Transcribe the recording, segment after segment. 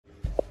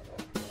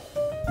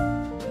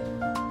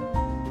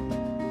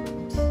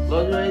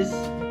Close your eyes.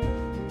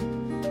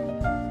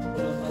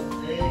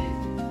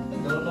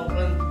 Don't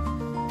open.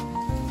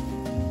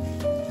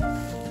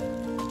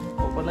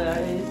 Open the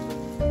eyes.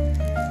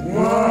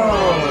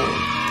 Wow.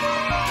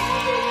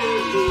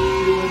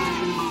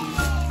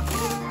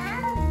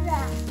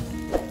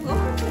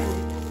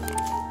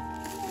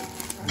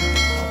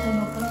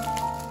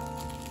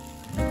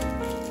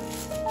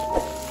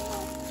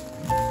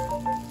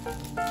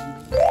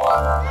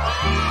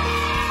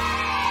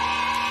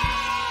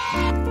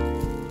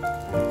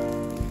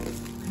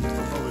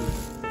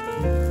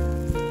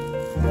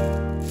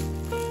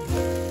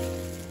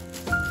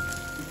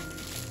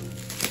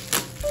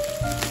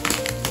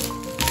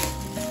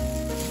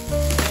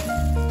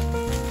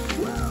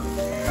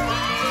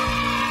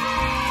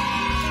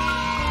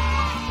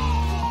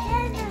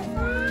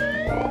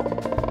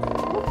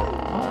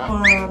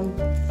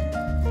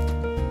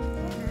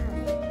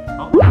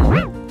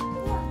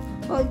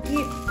 Oh,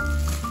 gift.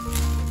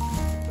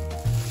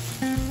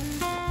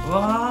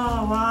 Wow,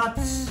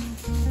 watch.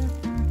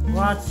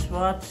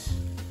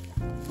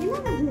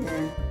 என்னது?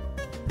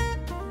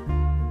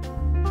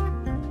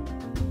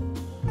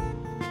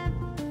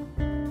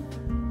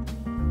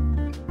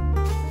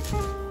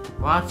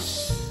 Watch.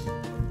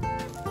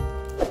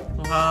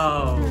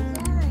 Wow.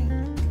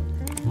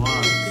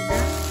 Wow.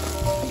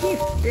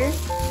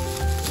 Gift.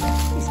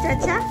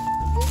 இஷ்டாச்சா?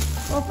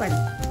 Open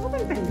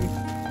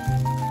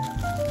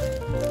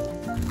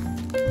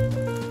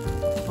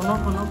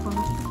பண்ணு. Open.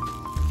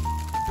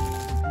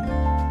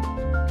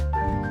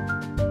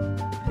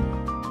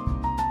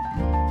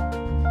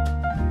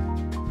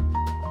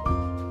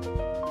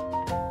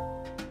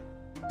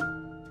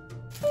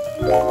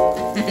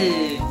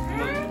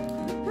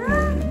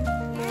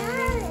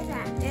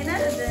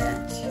 என்னது?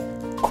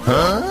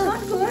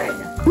 Not good.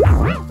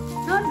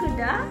 Not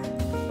good, ah?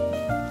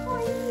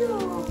 ஐயோ.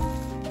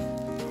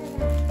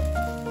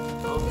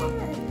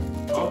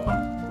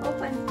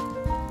 Open.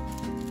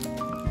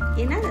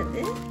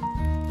 என்னது?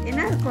 என்ன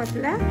இருக்கும்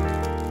அதுல?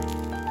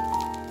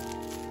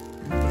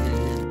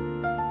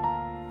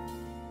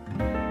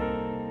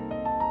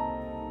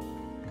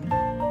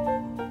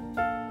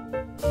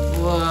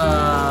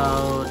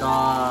 Wow,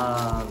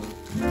 doll.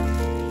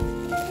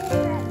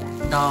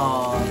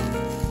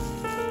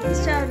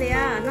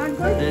 இஷ்டாவியா? Not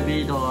good. Baby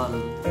doll.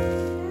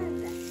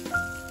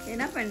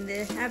 என்ன பண்ணுது?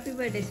 Happy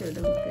birthday சொல்லு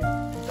உனக்கு.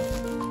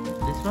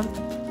 This one?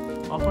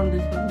 Open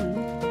this one.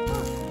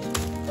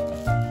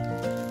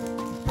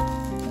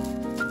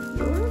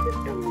 எவ்வளவு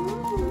கிட்டமா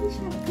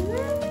மோனிஷாக்கு?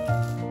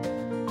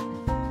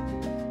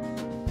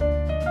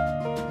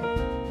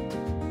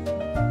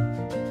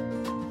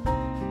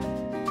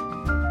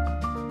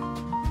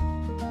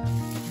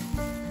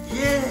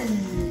 Yay!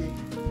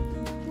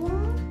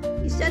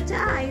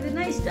 இஷ்டாச்சா?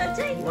 இதுனா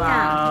இஷ்டாச்சா இல்லையா?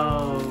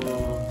 Wow.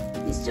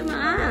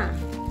 இஷ்டமா?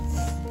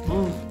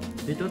 Oh,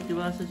 itu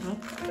dibahas semua.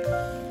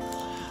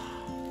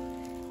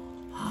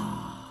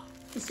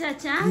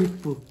 இஷ்டாச்சா?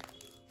 Ibu.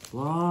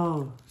 Wow,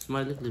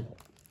 smiley clip.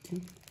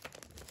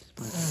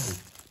 Smiley clip.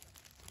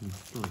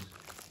 Close.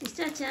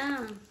 இஷ்டாச்சா?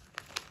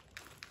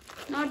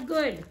 Not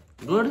good.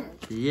 Good?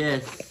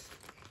 Yes.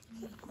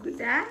 Good,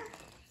 ah?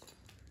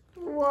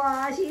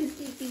 Wow, she is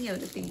keeping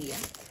everything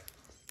here.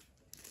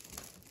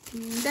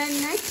 Then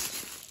next.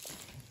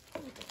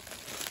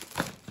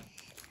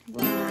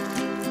 Wow.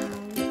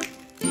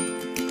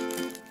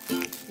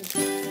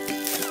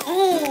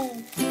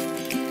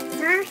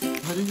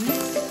 What is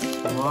this?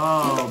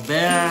 Wow,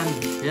 band.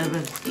 Hair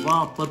band.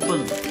 Wow,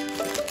 purple.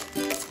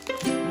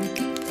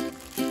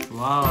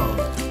 Wow.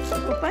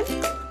 Open.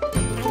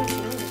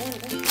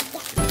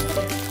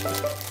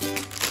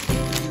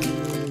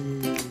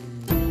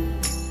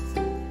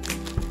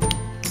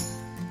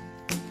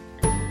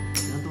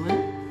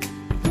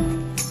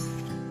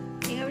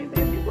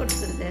 எப்படி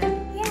போட்டுக்கிறது?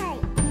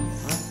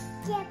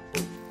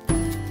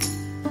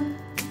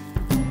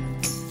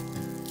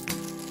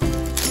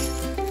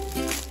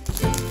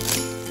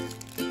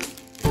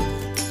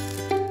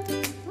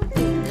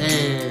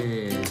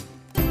 Hey.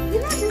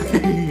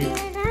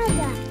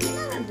 என்னது?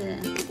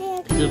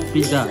 It's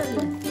pizza.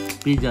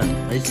 Pizza.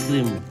 Ice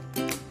cream.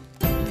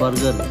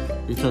 Burger.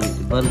 This one.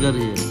 Burger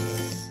here.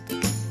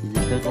 This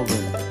is taco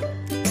bell.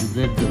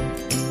 Bread.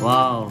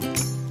 Wow.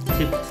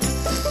 Chips.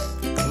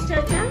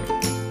 இஷ்டாச்சா?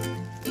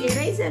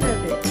 eraser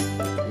அது.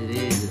 It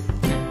is.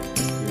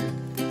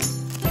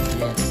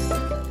 Yes.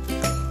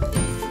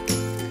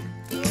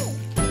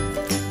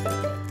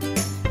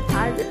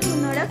 அது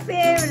உன்னோட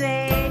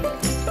favourite.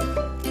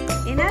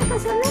 என்ன இருக்கா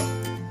சொல்லு?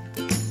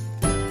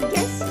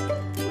 Guess.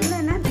 உள்ள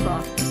என்ன இருக்கா?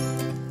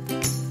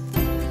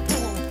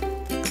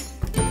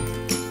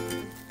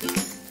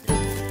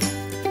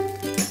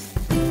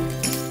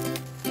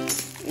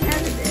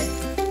 என்னது?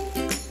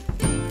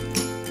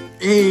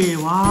 Hey,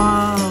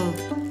 wow.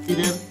 See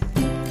there?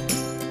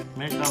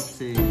 Makeup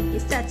say.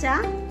 இஷ்டாச்சா?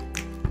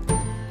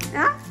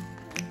 Ah?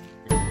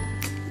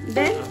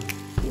 Then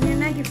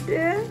என்ன gift?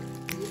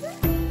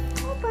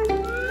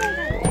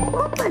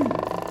 Open.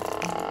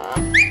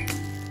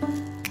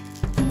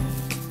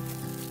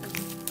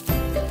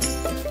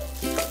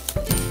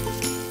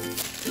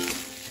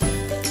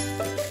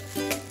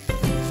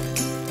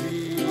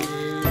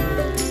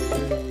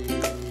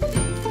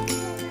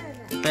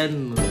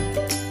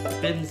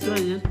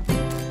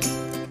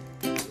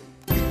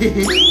 No,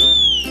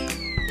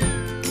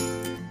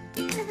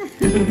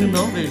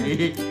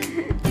 baby.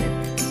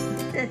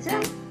 Chacha.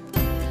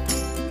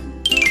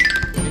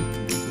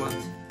 This much.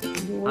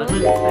 Wow.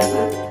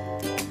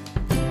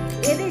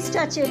 ഏത് ഇഷ്ട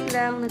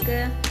ഉനക്ക്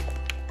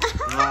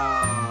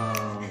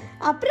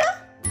അപ്പുറം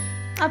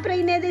അപ്പുറം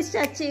ഇന്നേത് ഇഷ്ട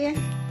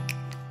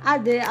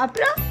അത്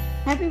അപ്പുറം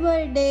happy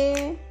birthday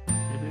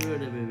Happy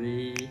birthday, baby.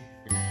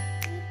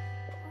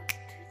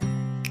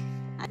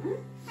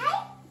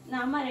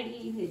 നമ്മ റെഡി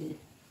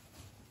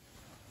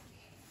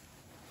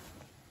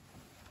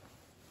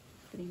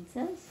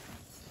പ്രിൻസസ്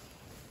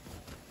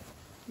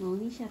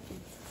മോനിഷ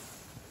പ്രിൻസസ്